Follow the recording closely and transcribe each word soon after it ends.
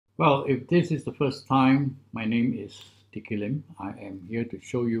Well, if this is the first time, my name is Lim. I am here to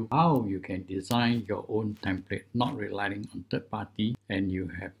show you how you can design your own template, not relying on third party, and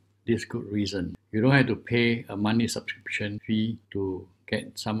you have this good reason. You don't have to pay a monthly subscription fee to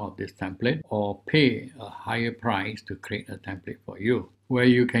get some of this template or pay a higher price to create a template for you, where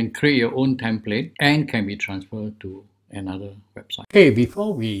you can create your own template and can be transferred to another website. Okay,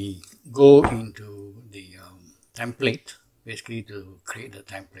 before we go into the template, basically to create the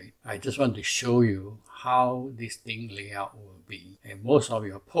template, I just want to show you how this thing layout will be. And most of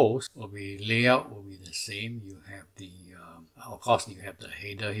your posts will be layout will be the same. You have the of course you have the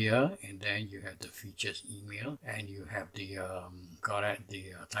header here, and then you have the features email, and you have the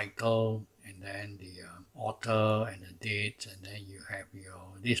title, and then the author and the date, and then you have your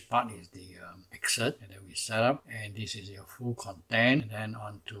this part is the excerpt, and then we set up, and this is your full content, and then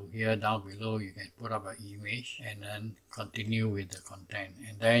on to here down below you can put up an image and then continue with the content,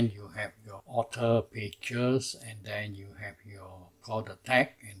 and then you have your author pages, and then you have your call the tag,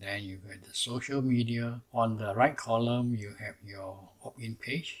 and then you get the social media. On the right column you have your opt-in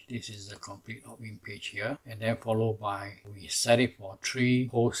page. This is the complete opt-in page here, and then followed by, we set it for 3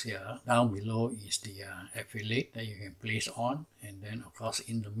 posts here. Down below is the affiliate that you can place on, and then of course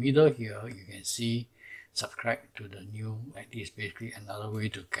in the middle here you can see subscribe to the new. Like this, basically another way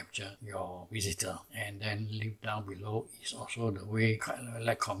to capture your visitor. And then leave down below is also the way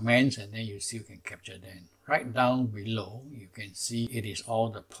like comments, and then you still can capture them. Right down below you can see it is all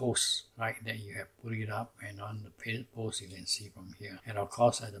the posts, right, that you have put it up, and on the page post you can see from here. And of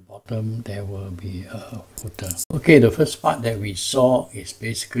course at the bottom there will be a footer. Okay, the first part that we saw is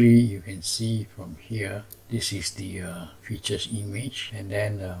basically you can see from here, this is the features image, and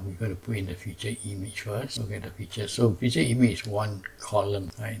then we're going to put in the feature image first. Look at the feature. So feature image is one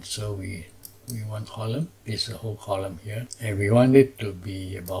column, right? So we want column, this is the whole column here, and we want it to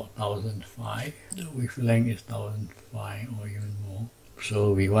be about 1005. The width length is 1005 or even more.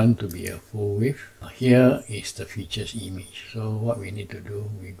 So we want to be a full width. Here is the features image. So what we need to do,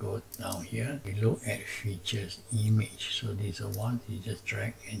 we go down here, we look at features image. So this is the one, you just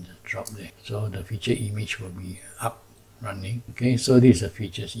drag and just drop there. So the feature image will be up running. Okay, so this is a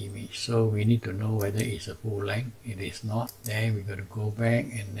features image. So we need to know whether it's a full length. It is not. Then we got to go back,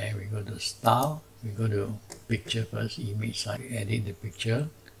 and then we go to style. We go to picture first, image side, edit the picture.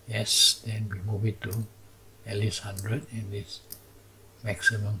 Yes, then we move it to at least 100, and this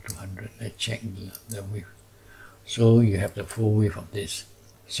maximum 200. Let's check the width. So you have the full width of this.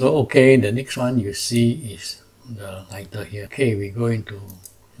 So okay, the next one you see is the title here. Okay, we go into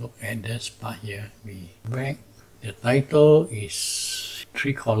look at this part here. We back. The title is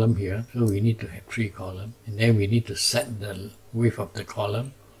 3 column here, so we need to have 3 column, and then we need to set the width of the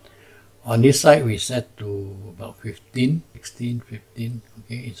column. On this side we set to about 15, 16, 15.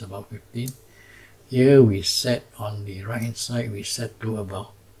 Okay, it's about 15. Here we set on the right hand side, we set to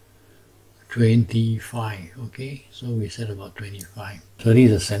about 25. Okay, so we set about 25. So this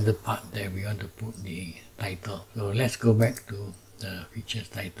is the center part that we want to put the title. So let's go back to the features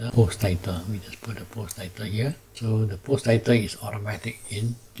title, post title. We just put the post title here. So the post title is automatic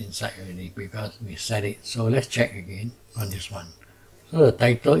inside already because we set it. So let's check again on this one. So the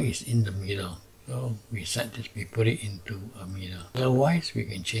title is in the middle. So we set this, we put it into a middle. Otherwise we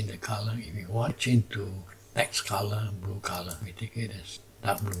can change the color if we want. Change to text color, blue color. We take it as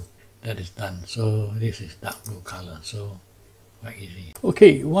dark blue. That is done. So this is dark blue color. So quite easy.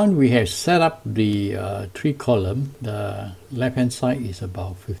 Okay, once we have set up the 3 column, the left hand side is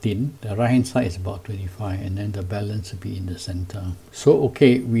about 15, the right hand side is about 25, and then the balance will be in the center. So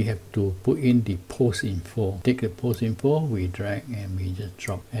okay, we have to put in the post info. Take the post info, we drag and we just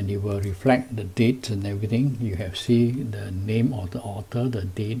drop, and it will reflect the dates and everything. You have see the name of the author, the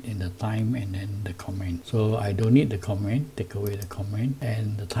date and the time, and then the comment. So I don't need the comment, take away the comment,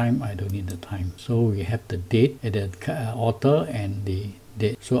 and the time I don't need the time. So we have the date and the author and the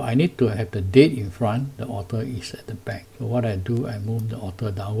date. So I need to have the date in front, the author is at the back. So what I do, I move the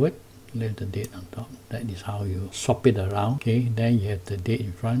author downward, leave the date on top. That is how you swap it around. Okay, then you have the date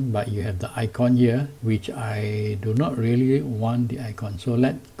in front, but you have the icon here, which I do not really want the icon. So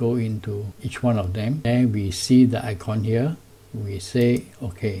let's go into each one of them. Then we see the icon here. We say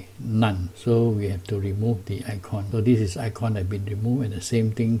okay, none. So we have to remove the icon. So this is icon that been removed, and the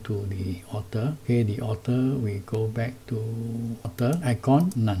same thing to the author. Okay, the author, we go back to author,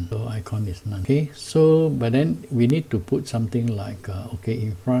 icon, none. So icon is none. Okay, so but then we need to put something like okay,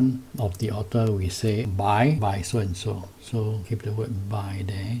 in front of the author we say by so and so. So keep the word by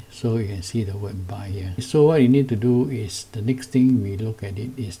there, so you can see the word by here. So what you need to do is, the next thing we look at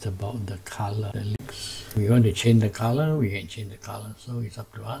it is about the color, the links. We want to change the color, we can change change the color, so it's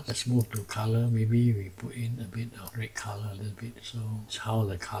up to us. Let's move to color. Maybe we put in a bit of red color a little bit, so it's how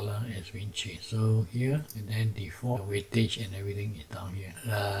the color has been changed. So here, and then default weightage and everything is down here.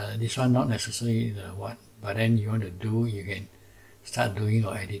 This one not necessarily the what, but then you want to do, you can start doing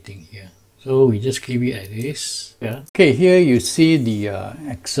your editing here. So we just keep it as this. Yeah. Okay, here you see the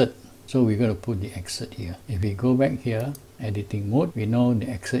exit. So we're going to put the exit here. If we go back here, editing mode, we know the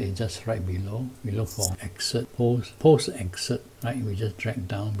exit is just right below. We look for exit, post exit, right? We just drag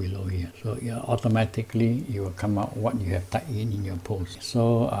down below here. So yeah, automatically it will come out what you have typed in your post.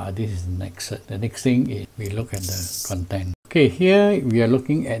 So this is the exit. The next thing is we look at the content. Okay, here we are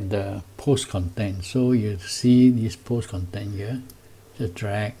looking at the post content. So you see this post content here. Just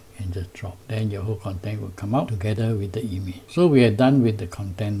drag and just drop. Then your whole content will come out together with the image. So we are done with the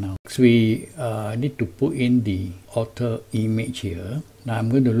content now. Next we need to put in the author image here. Now I'm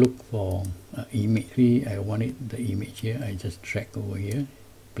going to look for image. I wanted the image here. I just drag over here,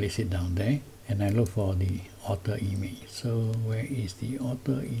 place it down there, and I look for the author image. So where is the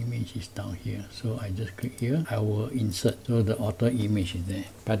author image? Is down here. So I just click here. I will insert. So the author image is there.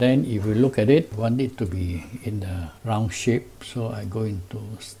 But then if you look at it, I want it to be in the round shape. So I go into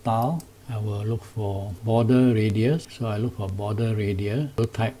style. I will look for border radius. So I look for border radius. So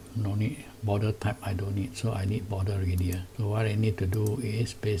type, no need. Border type I don't need, so I need border radius. So what I need to do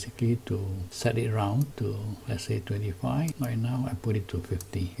is basically to set it round to, let's say 25. Right now I put it to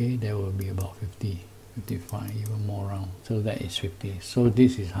 50. Okay, there will be about 50, 55, even more round. So that is 50. So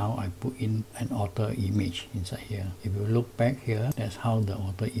this is how I put in an author image inside here. If you look back here, that's how the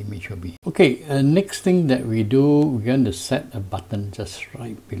author image will be. Okay, next thing that we do, we're going to set a button just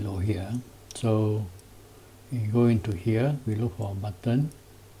right below here. So you go into here, we look for a button.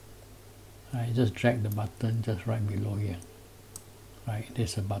 I just drag the button just right below here. Right,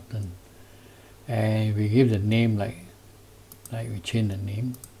 there's a button. And we give the name like we change the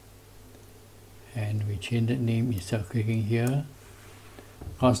name. And we change the name instead of clicking here.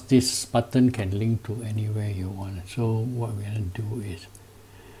 Because this button can link to anywhere you want. So what we're going to do is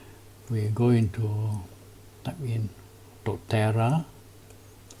we go into, type in doTERRA,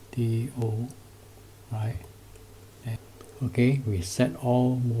 T-O, right? And, okay, we set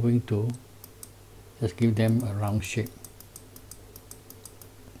all moving to, just give them a round shape.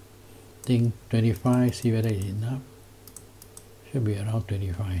 Think 25, see whether it's enough. Should be around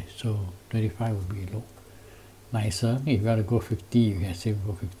 25. So 25 will be look nicer. If you want to go 50, you can still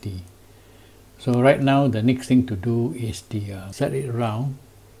go 50. So right now the next thing to do is the set it around.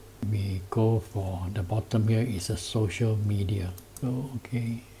 We go for the bottom here is a social media. So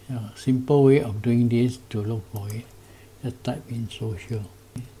okay, simple way of doing this to look for it. Just type in social.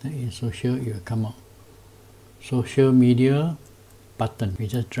 Type in social, it will come out. Social media button. We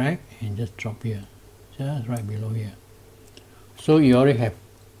just drag and just drop here, just right below here. So you already have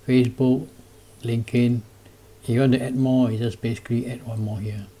Facebook, LinkedIn. If you want to add more, you just basically add one more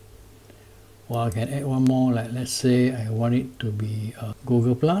here. Or I can add one more, like let's say I want it to be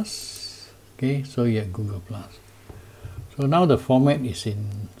Google Plus. Okay, so you have Google Plus. So now the format is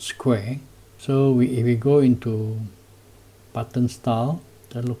in square. So if we go into button style,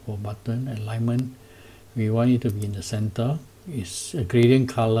 just look for button alignment. We want it to be in the center. It's a gradient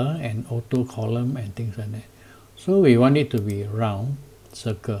color and auto column and things like that. So we want it to be round,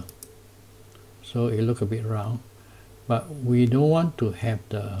 circle. So it look a bit round. But we don't want to have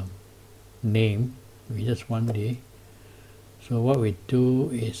the name. We just want the. So what we do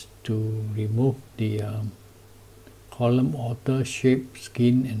is to remove the column, author, shape,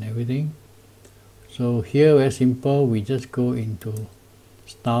 skin and everything. So here very simple, we just go into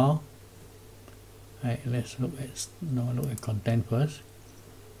style. Right, let's look at content first.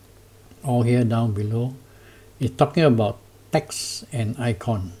 All here down below. It's talking about text and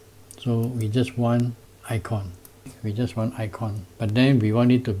icon. So we just want icon. We just want icon. But then we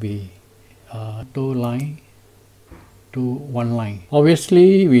want it to be 2 line to 1 line.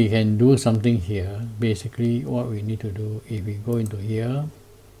 Obviously we can do something here. Basically what we need to do, if we go into here,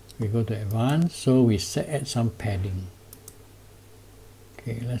 we go to advanced, so we add some padding.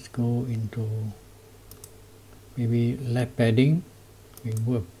 Okay, let's go into maybe left padding. We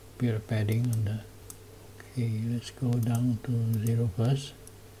put a bit of padding on the. Okay, let's go down to 0 first.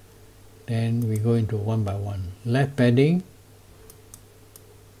 Then we go into 1 by 1. Left padding.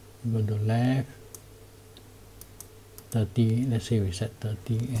 We go to left 30. Let's say we set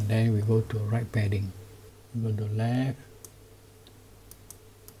 30, and then we go to right padding. We go to left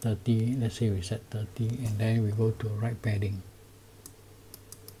 30. Let's say we set 30, and then we go to right padding.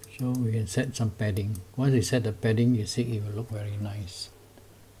 So we can set some padding. Once we set the padding, you see it will look very nice.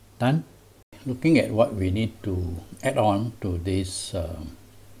 Done. looking at what we need to add on to this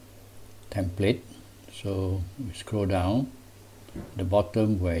template. So we scroll down the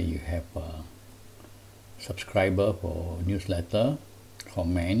bottom where you have a subscriber for newsletter,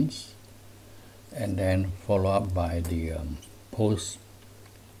 comments, and then follow up by the posts,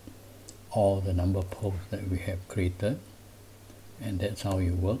 all the number of posts that we have created, and that's how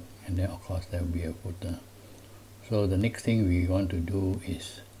you work. And then of course there will be a footer. So the next thing we want to do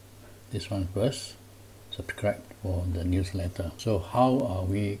is this one first, subscribe for the newsletter. So how are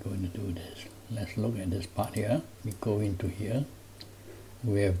we going to do this? Let's look at this part here. We go into here.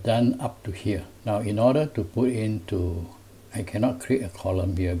 We have done up to here. Now in order to put into, I cannot create a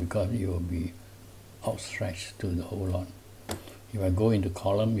column here because it will be outstretched to the whole lot. If I go into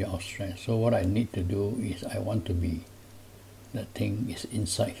column, you're outstretched. So what I need to do is I want to be, that thing is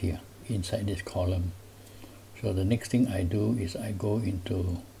inside here, inside this column. So the next thing I do is I go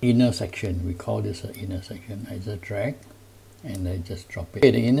into inner section. We call this an inner section. I just drag and I just drop it. Okay,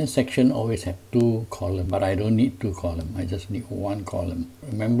 the inner section always have two columns, but I don't need two columns. I just need one column.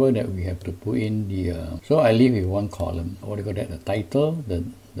 Remember that we have to put in the, so I leave with one column. What do you call that? The title,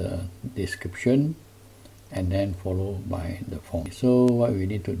 the description, and then followed by the form. So what we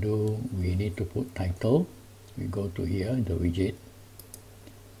need to do, we need to put title. We go to here, the widget.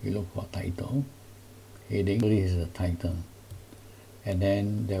 We look for title. Heading, so this is the title. And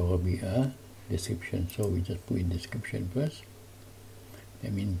then there will be a description. So we just put in description first.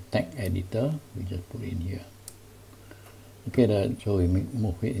 That means tag editor, we just put in here. Okay, so we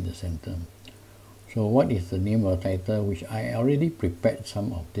move it in the center. So what is the name of the title, which I already prepared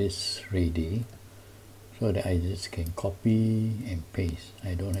some of this ready, so that I just can copy and paste.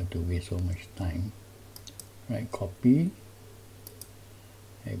 I don't have to waste so much time. Right, copy,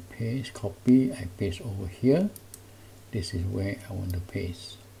 I paste, copy, I paste over here. This is where I want to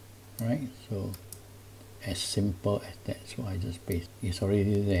paste. Right, so as simple as that. So I just paste. It's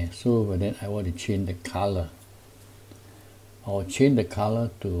already there. So but then I want to change the color. I'll change the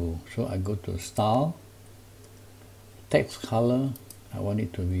color to, so I go to style, text color. I want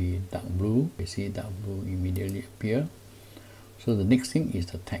it to be dark blue. You see dark blue immediately appear. So the next thing is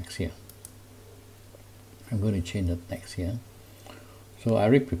the text here. I'm going to change the text here. So I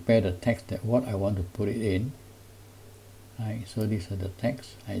already prepared the text that what I want to put it in. Right, so these are the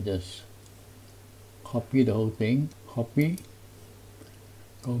text. I just copy the whole thing, copy,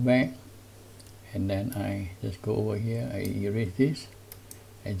 go back, and then I just go over here, I erase this,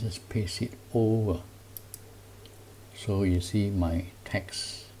 I just paste it over. So you see my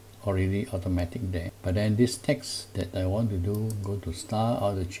text already automatic there. But then this text that I want to do, go to style, I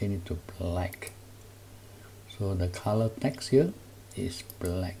want to change it to black. So the color text here is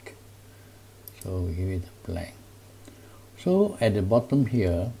black. So we give it black. So at the bottom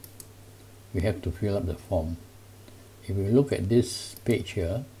here, we have to fill up the form. If you look at this page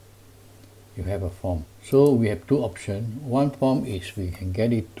here, you have a form. So we have two options. One form is we can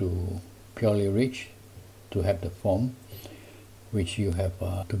get it to purely rich to have the form, which you have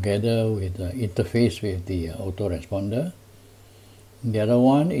together with the interface with the autoresponder. The other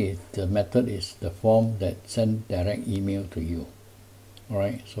one is the method is the form that sends direct email to you.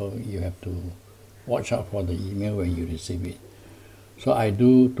 Alright, so you have to watch out for the email when you receive it. So I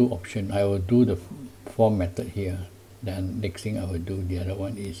do two options. I will do the form method here. Then next thing I will do, the other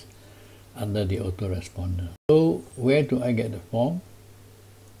one is under the autoresponder. So where do I get the form?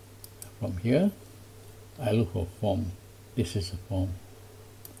 From here, I look for form. This is the form.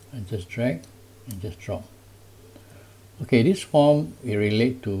 I just drag and just drop. Okay, this form will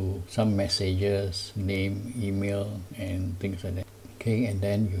relate to some messages, name, email, and things like that. Okay, and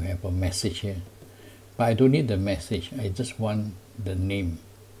then you have a message here. But I don't need the message. I just want the name.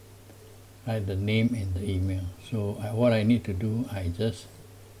 Right, the name and the email. So what I need to do,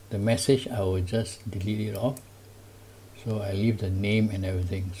 the message, I will just delete it off. So I leave the name and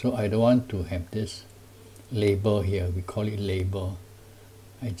everything. So I don't want to have this label here. We call it label.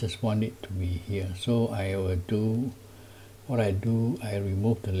 I just want it to be here. So I will do, what I do, I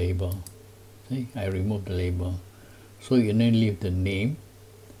remove the label. See, I remove the label. So you then leave the name,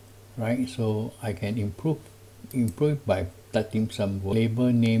 right? So I can improve by typing some word.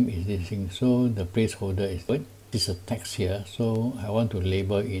 Label name is this thing. So the placeholder is good. This is a text here. So I want to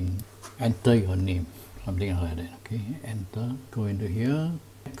label in, enter your name, something like that. Okay, enter, go into here,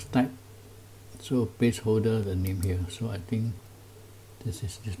 text type. So placeholder, the name here. So I think this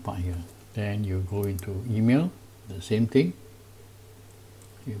is this part here. Then you go into email, the same thing.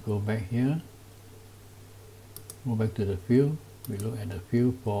 You go back here, go back to the field. We look at the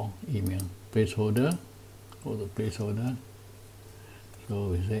field for email. Placeholder, go to placeholder.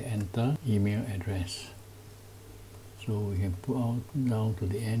 So we say enter email address. So we can put out down to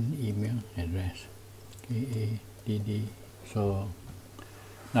the end email address. KADD. So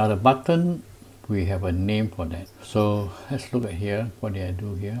now the button, we have a name for that. So let's look at here. What did I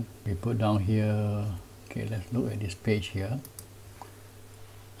do here? We put down here. Okay, let's look at this page here.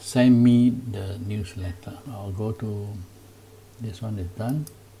 Send me the newsletter. I'll go to this one is done.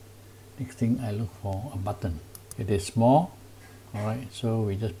 Next thing I look for a button. It is small. Alright, so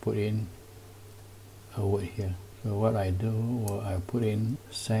we just put in a word here. So what I do, well, I put in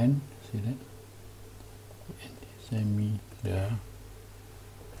send, see that? Send me the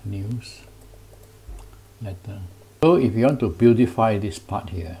news letter. So if you want to beautify this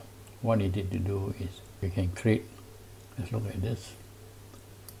part here, what you need to do is you can create, let's look at this.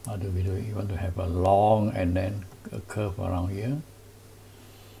 How do we do it? You want to have a long and then a curve around here.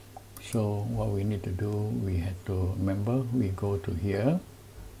 So what we need to do, we have to remember, we go to here,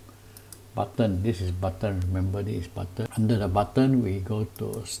 button, this is button, remember this is button. Under the button, we go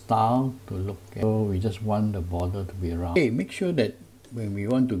to style to look at, so we just want the border to be round. Okay, make sure that when we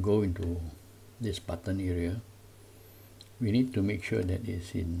want to go into this button area, we need to make sure that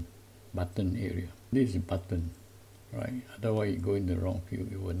it's in button area. This is button, right? Otherwise you go in the wrong view,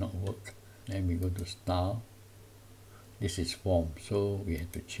 it will not work. Then we go to style. This is form, so we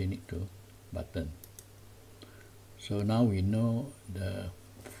have to change it to button. So now we know the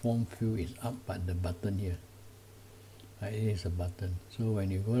form field is up, but the button here, it is a button. So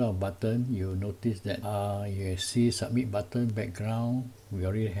when you go to button, you notice that you see submit button, background. We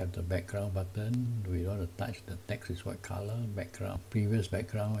already have the background button. We want to touch the text is what color, background, previous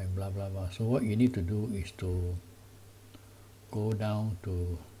background, and blah blah blah. So what you need to do is to go down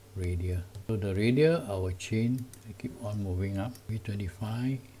to radius. So the radius, our chain, I keep on moving up.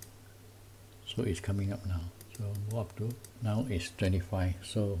 25. So it's coming up now. So go up to, now it's 25.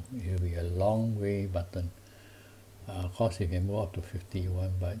 So it will be a long way button. Of course you can go up to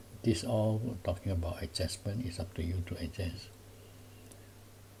 51, but this all talking about adjustment is up to you to adjust.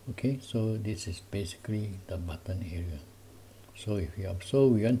 Okay, so this is basically the button area. So if you have, so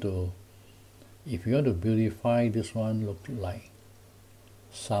we want to, if you want to beautify this one, look like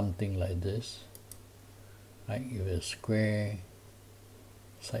something like this, right? If a square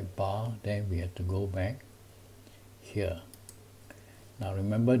sidebar, then we have to go back here. Now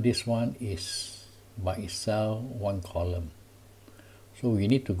remember, this one is by itself one column, so we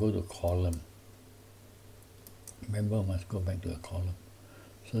need to go to column. Remember, must go back to a column.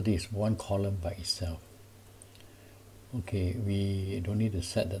 So this is one column by itself. Okay, we don't need to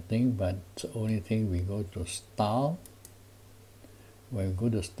set the thing, but the only thing, we go to style. When we go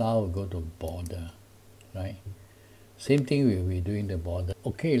to style, we go to border, right? Same thing we'll be doing the border.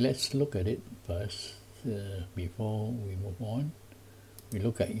 Okay, let's look at it first before we move on. We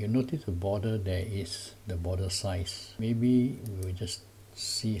look at, you notice the border, there is the border size. Maybe we will just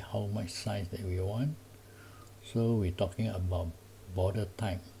see how much size that we want. So we're talking about border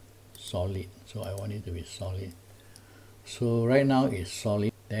type, solid. So I want it to be solid. So right now it's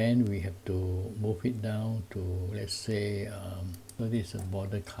solid. Then we have to move it down to, let's say, so this is a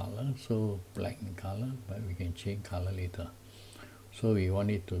border color, so black in color, but we can change color later. So we want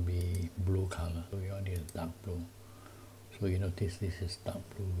it to be blue color, so we want it dark blue. So you notice this is dark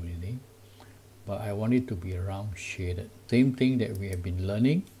blue really, but I want it to be round shaded. Same thing that we have been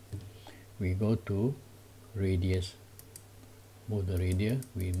learning. We go to radius, move the radius,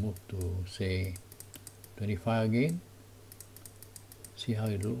 we move to say 25 again. See how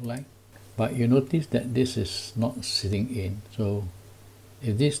it look like? But you notice that this is not sitting in. So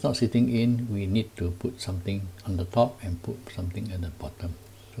if this is not sitting in, we need to put something on the top and put something at the bottom.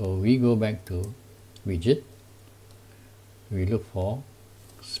 So we go back to widget. We look for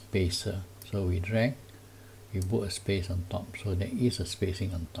spacer. So we drag, we put a space on top. So there is a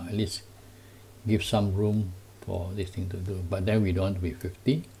spacing on top. At least give some room for this thing to do. But then we don't want to be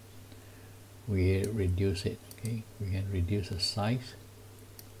 50. We reduce it. Okay, we can reduce the size.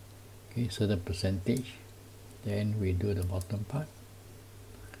 Okay, certain percentage. Then we do the bottom part.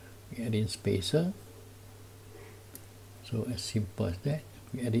 We add in spacer. So as simple as that.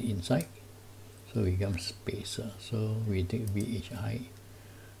 We add it inside. So it becomes spacer. So we take VHI.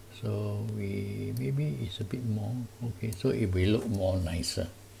 So we, maybe it's a bit more. Okay, so it will look more nicer.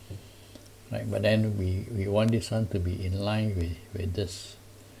 Right, but then we want this one to be in line with this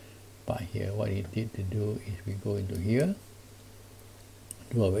part here. What you need to do is we go into here.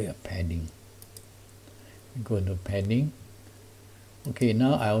 Do away with padding. We go into padding. Okay,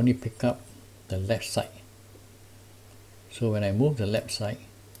 now I only pick up the left side. So when I move the left side,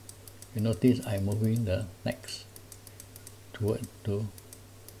 you notice I'm moving the next toward to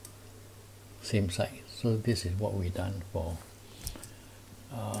same side. So this is what we done for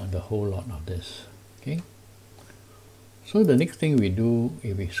the whole lot of this. Okay. So the next thing we do,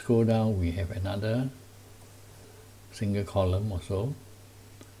 if we scroll down, we have another single column also,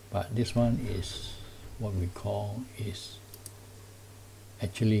 but this one is what we call is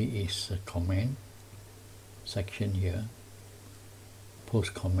actually is a comment section here,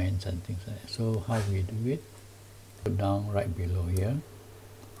 post comments and things like that. So how we do it? Put down right below here,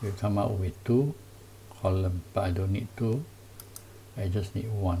 we come out with 2 columns, but I don't need 2, I just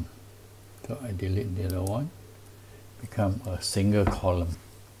need 1. So I delete the other one, become a single column.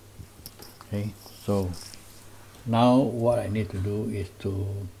 Okay, so now what I need to do is to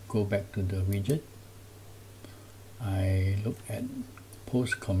go back to the widget. I look at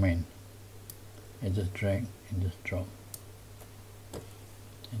post comment and just drag and just drop,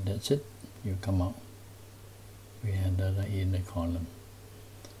 and that's it. You come out with another inner column,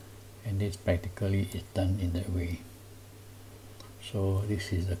 and this practically is done in that way. So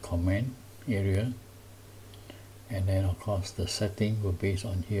this is the comment area, and then of course the setting will based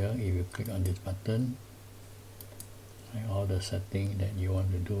on here. If you click on this button, and all the setting that you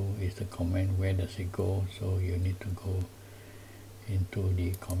want to do is the comment, where does it go. So you need to go into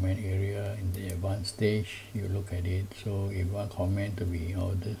the comment area in the advanced stage, you look at it. So if you want comment to be all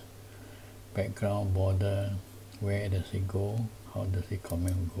this background border, where does it go, how does the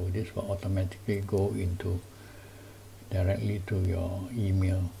comment go, this will automatically go into directly to your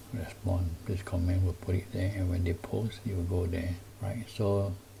email response. This comment will put it there, and when they post it will go there, right?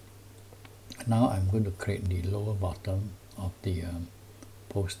 So now I'm going to create the lower bottom of the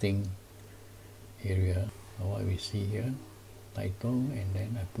posting area. So what we see here, title, and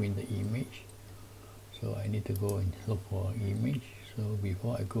then I put in the image. So I need to go and look for image. So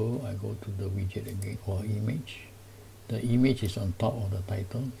before I go to the widget again for image. The image is on top of the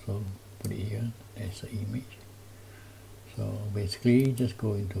title, so put it here, there's the image. So basically just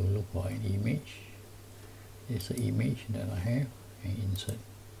go into look for an image. It's the image that I have, and insert,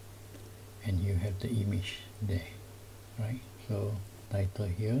 and you have the image there, right? So title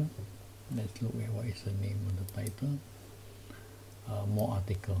here, let's look at what is the name of the title. More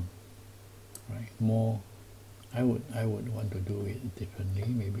article, right? More, I would want to do it differently.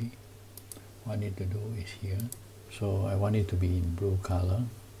 Maybe what I need to do is here. So I want it to be in blue color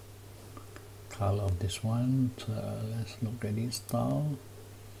of this one. So let's look at this style.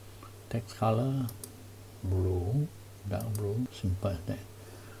 Text color, blue, dark blue, simple as that.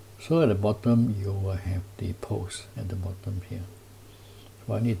 So at the bottom you will have the post at the bottom here. So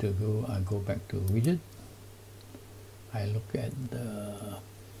what I need to do, I go back to widget. I look at the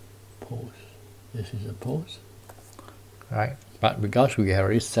post. This is a post, right? But because we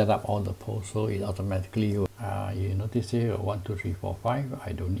already set up all the posts, so it automatically you notice here 1, 2, 3, 4, 5.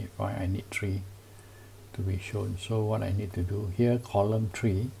 I don't need 5, I need 3 to be shown. So what I need to do here, column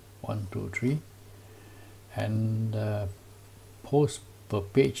 3, 1, 2, 3, and post per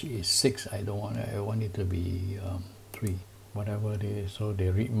page is 6. I want it to be 3, whatever it is. So they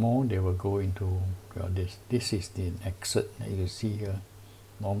read more, they will go into this. This is the excerpt that you see here.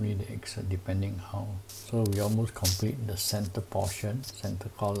 Normally the excerpt, depending how. So we almost complete the center portion, center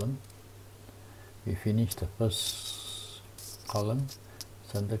column. We finished the first column,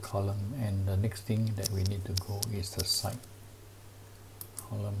 center column, and the next thing that we need to go is the side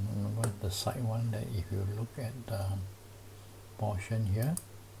column. Remember the side one, that if you look at the portion here,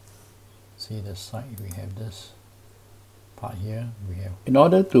 see the side, we have this part here. We have, in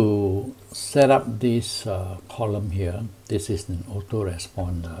order to set up this column here, this is an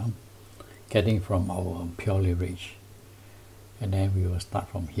autoresponder getting from our pure leverage, and then we will start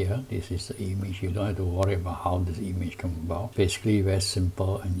from here. This is the image. You don't have to worry about how this image comes about. Basically very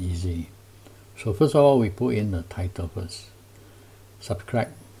simple and easy. So first of all, we put in the title first.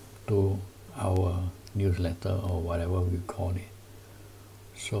 Subscribe to our newsletter or whatever we call it.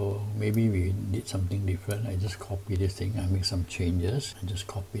 So maybe we did something different. I just copy this thing, I make some changes. I just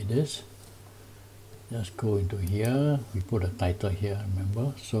copy this, just go into here, we put a title here,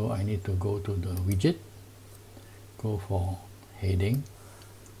 remember? So I need to go to the widget, go for heading,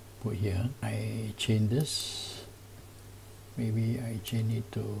 put here. I change this, maybe I change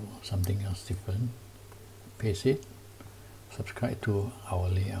it to something else different, paste it, subscribe to our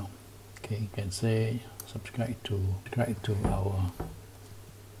layout. Okay, you can say subscribe to our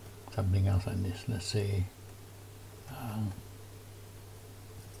something else like this. Let's say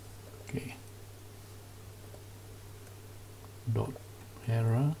okay,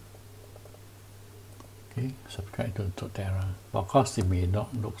 .terra. Okay, subscribe to .terra. Of course it may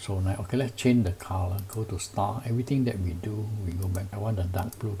not look so nice. Okay, let's change the color. Go to style. Everything that we do, we go back. I want a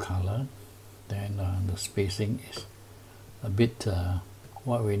dark blue color. then the spacing is a bit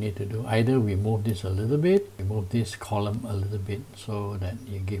what we need to do. Either we move this a little bit, we move this column a little bit so that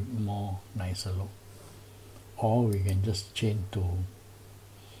you give more nicer look, or we can just change to,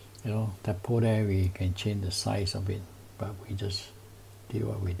 you know, typo there, we can change the size of it, but we just did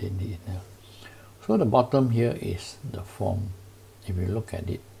what we did now. So the bottom here is the form. If you look at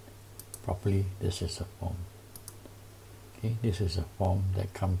it properly, this is a form. Okay, this is a form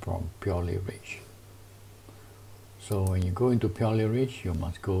that comes from Purely Rich. So when you go into Purely Rich, you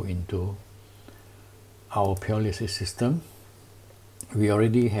must go into our Purely system. We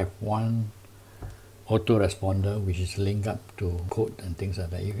already have one autoresponder which is linked up to code and things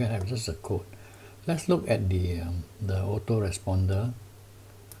like that. You can have just a code. Let's look at the autoresponder.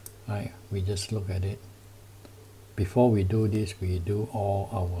 Right, we just look at it. Before we do this, we do all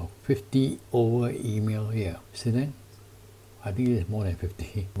our 50 over email here. See that? I think it's more than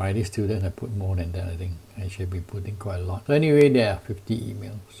 50. My students have put more than that, I think. I should be putting quite a lot. So anyway, there are 50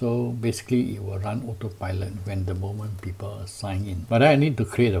 emails. So basically, it will run autopilot when the moment people sign in. But I need to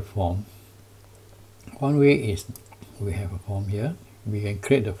create a form. One way is we have a form here. We can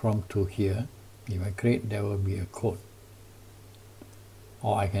create the form to here. If I create, there will be a code.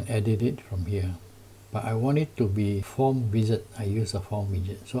 Or I can edit it from here. But I want it to be form widget. I use a form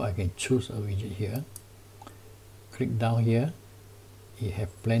widget. So I can choose a widget here. Click down here. You have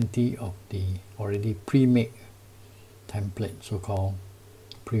plenty of the already pre-made template, so-called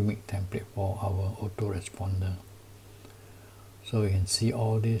pre-made template for our autoresponder. So you can see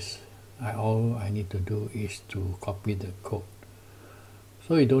all this. All I need to do is to copy the code.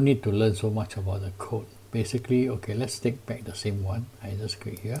 So you don't need to learn so much about the code. Basically, okay, let's take back the same one. I just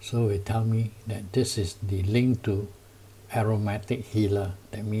click here. So it tells me that this is the link to Aromatic Healer.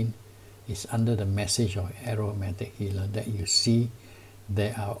 That means it's under the message of Aromatic Healer that you see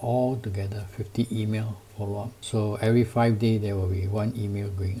there are all together 50 email follow-up. So every 5 days there will be one email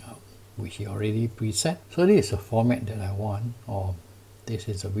going out, which is already preset. So this is a format that I want, or this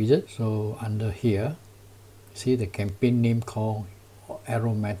is a widget. So under here, see the campaign name called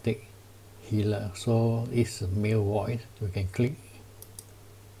Aromatic Healer. So it's a male voice. So we can click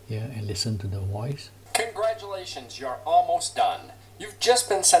here and listen to the voice. Congratulations, you're almost done. You've just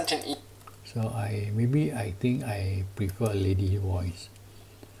been sent an email. So I think I prefer a lady voice.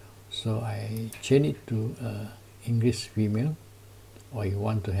 So I change it to English female, or you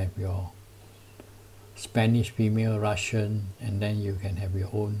want to have your Spanish female, Russian, and then you can have your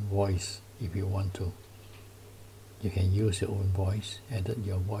own voice if you want to. You can use your own voice, edit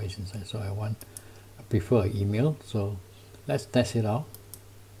your voice inside. So I prefer email. So let's test it out.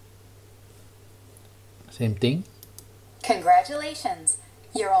 Same thing. Congratulations,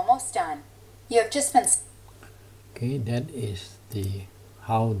 you're almost done. You have just been... Okay, that is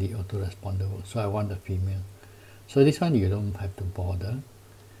how the autoresponder works. So I want the female. So this one you don't have to bother.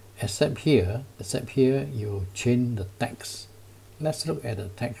 Except here you change the text. Let's look at the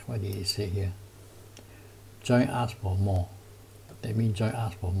text. What did it say here? Join us for more. That means join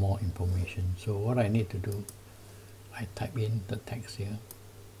us for more information. So what I need to do, I type in the text here.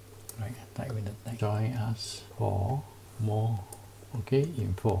 Right, I type in the text. Join us for more. Okay,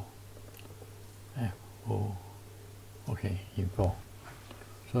 info. F-O. Okay, info.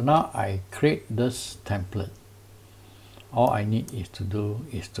 So now I create this template. All I need is to do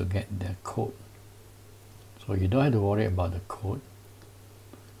is to get the code. So you don't have to worry about the code.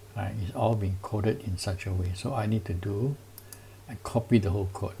 Right, it's all been coded in such a way. So I need to do, I copy the whole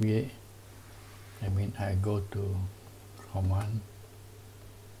code. I go to Command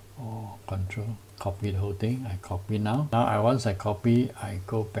or Control, copy the whole thing. I copy now. Once I copy, I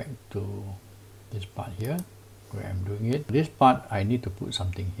go back to this part here where I'm doing it. This part I need to put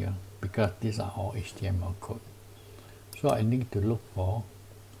something here because these are all HTML code. So I need to look for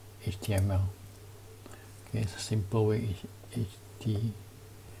HTML. Okay, it's a simple way is HTML.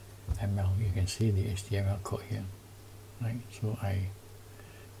 You can see the HTML code here. Right, so I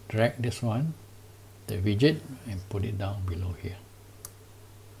drag this one, the widget, and put it down below here.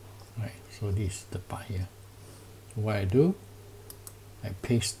 Right, so this is the part here. So what I do, I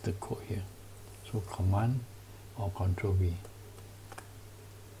paste the code here. So Command or Control V.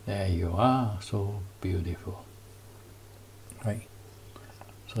 There you are, so beautiful. Right,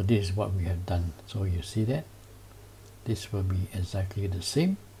 so this is what we have done. So you see that this will be exactly the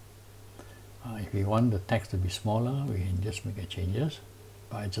same. If we want the text to be smaller, we can just make changes,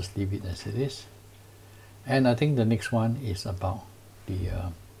 but I just leave it as it is. And I think the next one is about the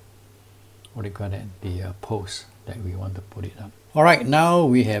the post that we want to put it up. All right, now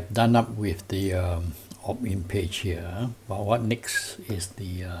we have done up with the opt-in page here. But what next is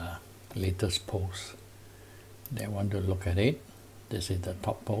the latest post. They want to look at it. This is the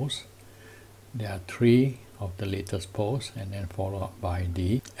top post. There are 3 of the latest posts, and then followed up by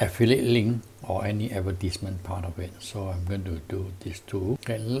the affiliate link or any advertisement part of it. So I'm going to do these 2.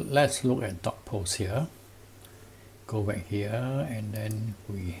 Okay, let's look at top post here. Go back here, and then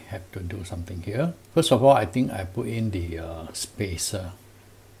we have to do something here. First of all, I think I put in the spacer.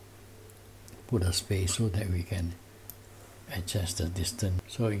 Put a space so that we can adjust the distance.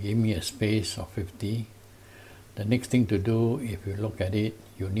 So it gave me a space of 50. The next thing to do, if you look at it,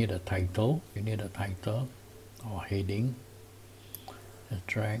 you need a title. You need a title or heading. Just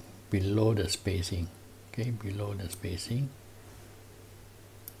drag below the spacing. Okay, below the spacing.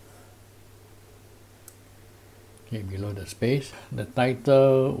 Okay, below the space. The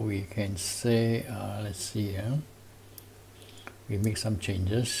title, we can say, let's see here. We make some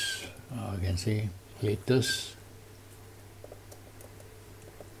changes. You can say latest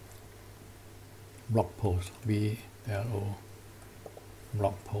blog post, BLO,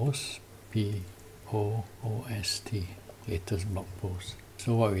 blog post, POOST, latest blog post.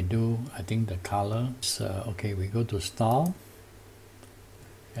 So what we do, I think the color is, okay, we go to style,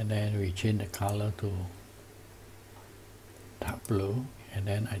 and then we change the color to dark blue, and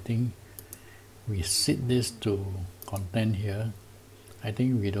then I think we set this to content here. I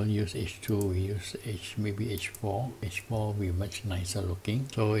think we don't use H2, we use maybe H4. H4 will be much nicer looking,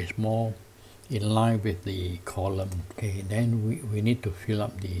 so it's more in line with the column. Okay, then we need to fill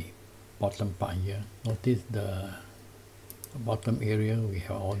up the bottom part here. Notice the bottom area, we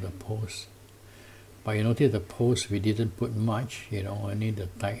have all the posts. But you notice the post, we didn't put much, only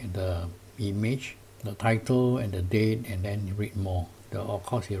the image, the title and the date, and then read more. Of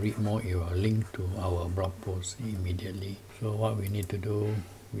course, you read more, it will link to our blog post immediately. So what we need to do,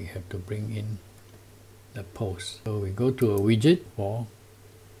 we have to bring in the post. So we go to a widget for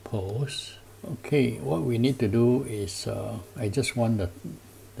post. Okay, what we need to do is, I just want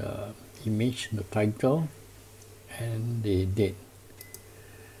the image, the title, and the date.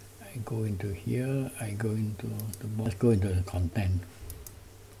 I go into here, I go into let's go into the content.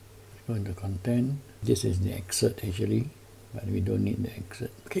 Let's go into content. This is the excerpt actually, but we don't need the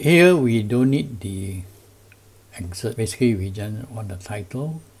excerpt. Okay, here we don't need the excerpt. Basically, we just want the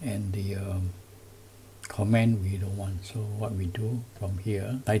title, and the comment we don't want. So what we do from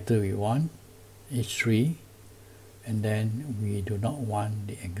here, title we want, H3, and then we do not want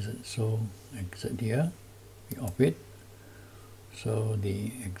the excerpt. So excerpt here, we off it. So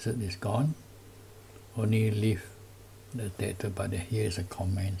the excerpt is gone. Only leave the data, but here is a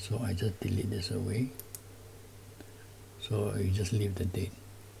comment. So I just delete this away. So you just leave the date.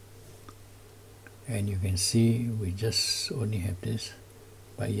 And you can see we just only have this.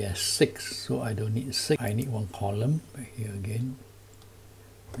 But yes, 6. So I don't need 6. I need 1 column. Back here again.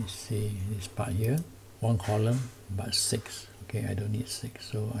 Let's see this part here. 1 column, but 6. Okay, I don't need 6.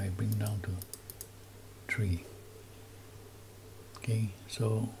 So I bring down to 3. Okay,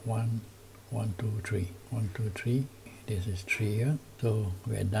 so 1, 1, 2, 3, 1, 2, 3. This is 3 here. So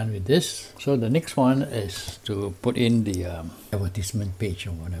we are done with this. So the next one is to put in the advertisement page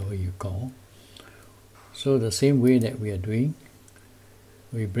or whatever you call. So the same way that we are doing,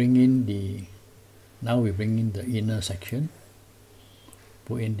 we bring in the inner section.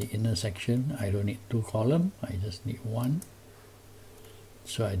 Put in the inner section. I don't need 2 columns. I just need 1.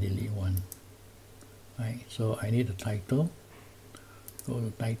 So I delete 1. Right. So I need a title. Go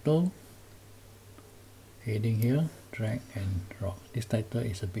to title, heading here, drag and drop. This title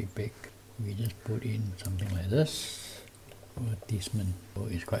is a bit big. We just put in something like this. Advertisement. So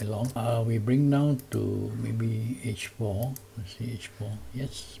it's quite long. We bring down to maybe H4. Let's see H4.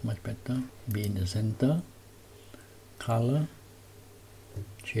 Yes, much better. Be in the center. Color.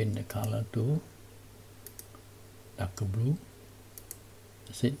 Change the color to darker blue.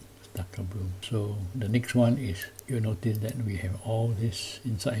 That's it. Darker blue. So the next one is, you notice that we have all this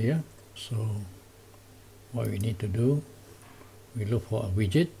inside here. So what we need to do, we look for a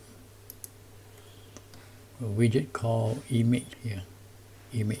widget called image here,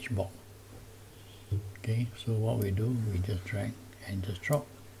 image box. Okay, so what we do, we just drag and just drop.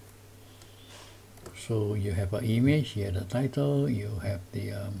 So you have an image, you have the title, you have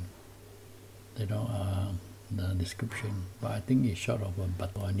the the description, but I think it's short of a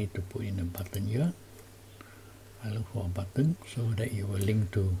button. I need to put in a button here. I look for a button so that it will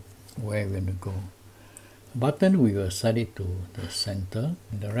link to where we're going to go. Button, we will set it to the center.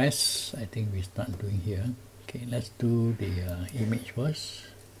 The rest, I think we start doing here. Okay, let's do the image first.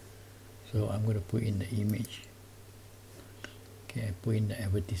 So I'm going to put in the image. Okay, I put in the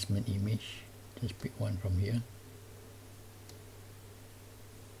advertisement image. Just pick one from here.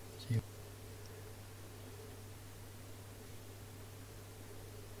 See.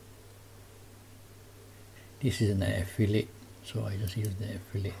 This is an affiliate, so I just use the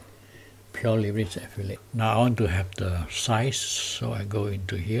affiliate, pure leverage affiliate. Now I want to have the size, so I go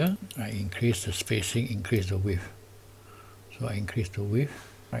into here, I increase the spacing, increase the width. So I increase the width,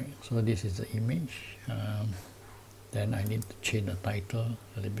 right? So this is the image. Then I need to change the title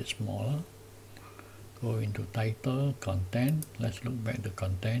a little bit smaller. Go into title, content. Let's look back the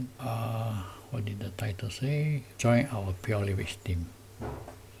content. What did the title say? Join our pure leverage team.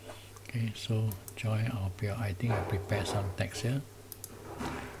 Okay, so join our pure. I think I prepared some text here.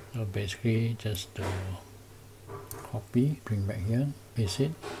 So basically just copy, bring back here, paste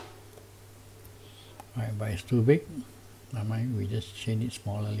it. Alright, but it's too big. Never mind, we just change it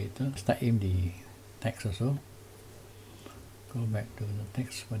smaller later. Start in the text also. Go back to the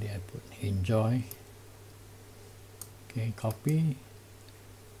text. What did I put? Enjoy. Okay, copy.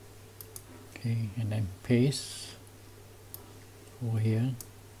 Okay, and then paste over here.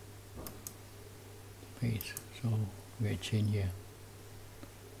 Paste. So we'll change here.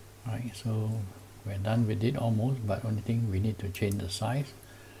 Alright, so we're done with it almost, but only thing we need to change the size.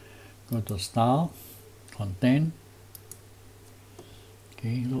 Go to style, content.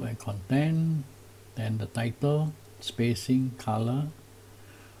 Okay, look at content, then the title, spacing, color.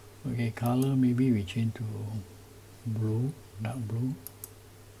 Okay, color maybe we change to blue, dark blue,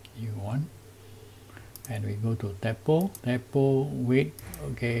 you want. And we go to typo, weight,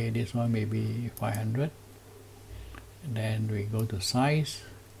 okay, this one maybe 500. And then we go to size,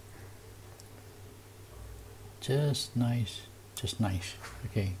 just nice,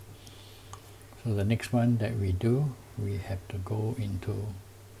 okay. So the next one that we do, we have to go into,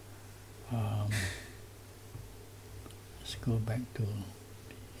 let's go back to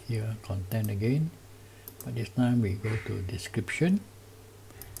here, content again, but this time we go to description.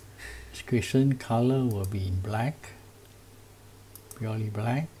 Description color will be in black, purely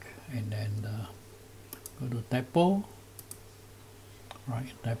black, and then go to typo.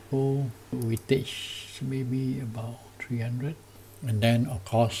 Right, typo weightage maybe about 300, and then of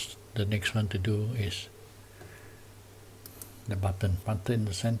course the next one to do is the button in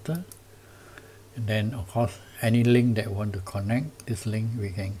the center. And then of course any link that we want to connect, this link we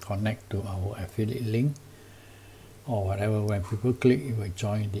can connect to our affiliate link or whatever. When people click, it will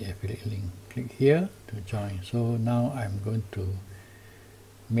join the affiliate link. Click here to join. So now I'm going to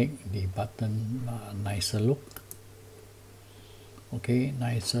make the button nicer look. Okay,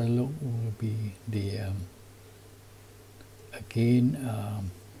 nicer look will be the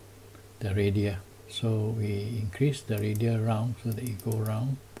the radius. So we increase the radius round so that it go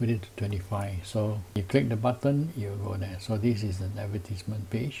round, put it to 25. So you click the button, you go there. So this is an advertisement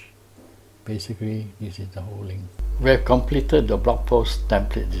page. Basically, this is the whole link. We have completed the blog post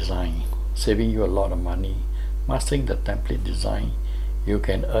template design, saving you a lot of money. Mastering the template design, you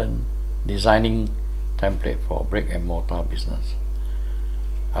can earn designing template for brick and mortar business.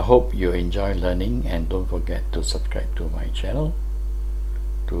 I hope you enjoy learning, and don't forget to subscribe to my channel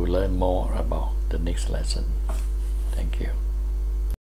to learn more about the next lesson. Thank you.